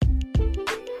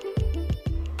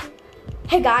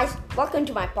Hey guys, welcome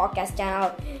to my podcast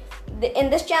channel. In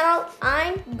this channel,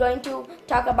 I'm going to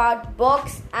talk about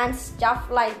books and stuff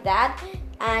like that,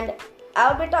 and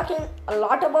I'll be talking a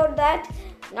lot about that.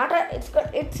 It's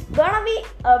gonna be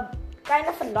a kind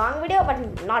of a long video, but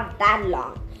not that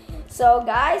long. So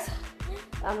guys,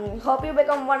 hope you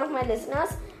become one of my listeners.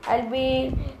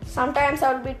 Sometimes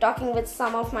I'll be talking with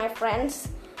some of my friends.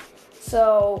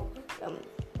 So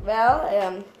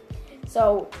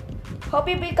hope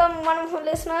you become one of my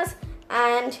listeners,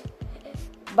 and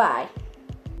bye.